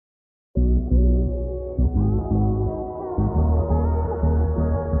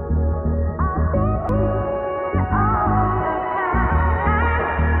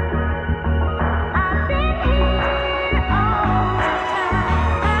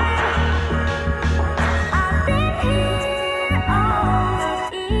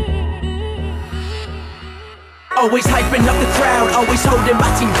Always hyping up the crowd, always holding my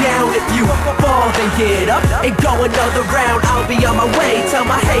team down. If you fall, then get up and go another round. I'll be on my way, tell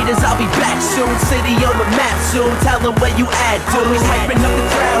my haters I'll be back soon. City on the map soon, tell them where you at, dude. Always hyping up the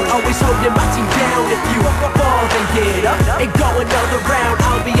crowd, always holding my team down. If you fall, then get up and go another round.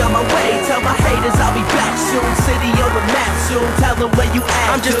 I'll be on my way, tell my haters I'll be back soon. City on the map soon, tell them where you at.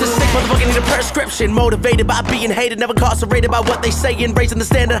 I'm just a sick motherfucker, need a prescription. Motivated by being hated, never incarcerated by what they say, and raising the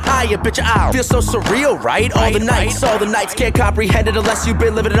standard higher. Bitch, I feel so surreal, right? All the nights, can't comprehend it unless you've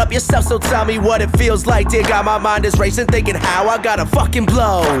been living it up yourself. So tell me what it feels like, dear God. My mind is racing, thinking how I gotta fucking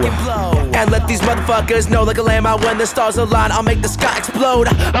blow. And let these motherfuckers know, like a lamb out when the stars align. I'll make the sky explode,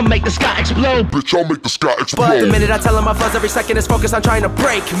 I'll make the sky explode. Bitch, I'll make the sky explode. But the minute I tell them my flaws, every second is focused on trying to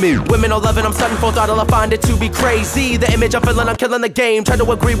break me. Women all loving, I'm sudden full throttle, I find it to be crazy. The image I'm feeling, I'm killing the game. Try to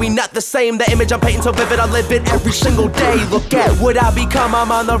agree, we not the same. The image I'm painting so vivid, I live it every single day. Look at what I become,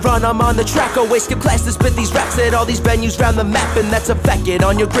 I'm on the run, I'm on the track. Always skip class to spit these raps at all these venues round the map. And that's a fact, get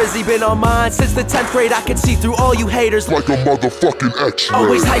on your grizzy, been on mine since the 10th grade. I can see through all you haters like a motherfucking X-ray.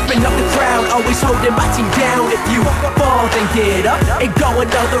 Always hyping up the crowd, always holding my team down. If you fall, then get up and go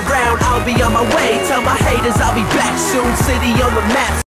another round. I'll be on my way, tell my haters I'll be back soon. City on the map.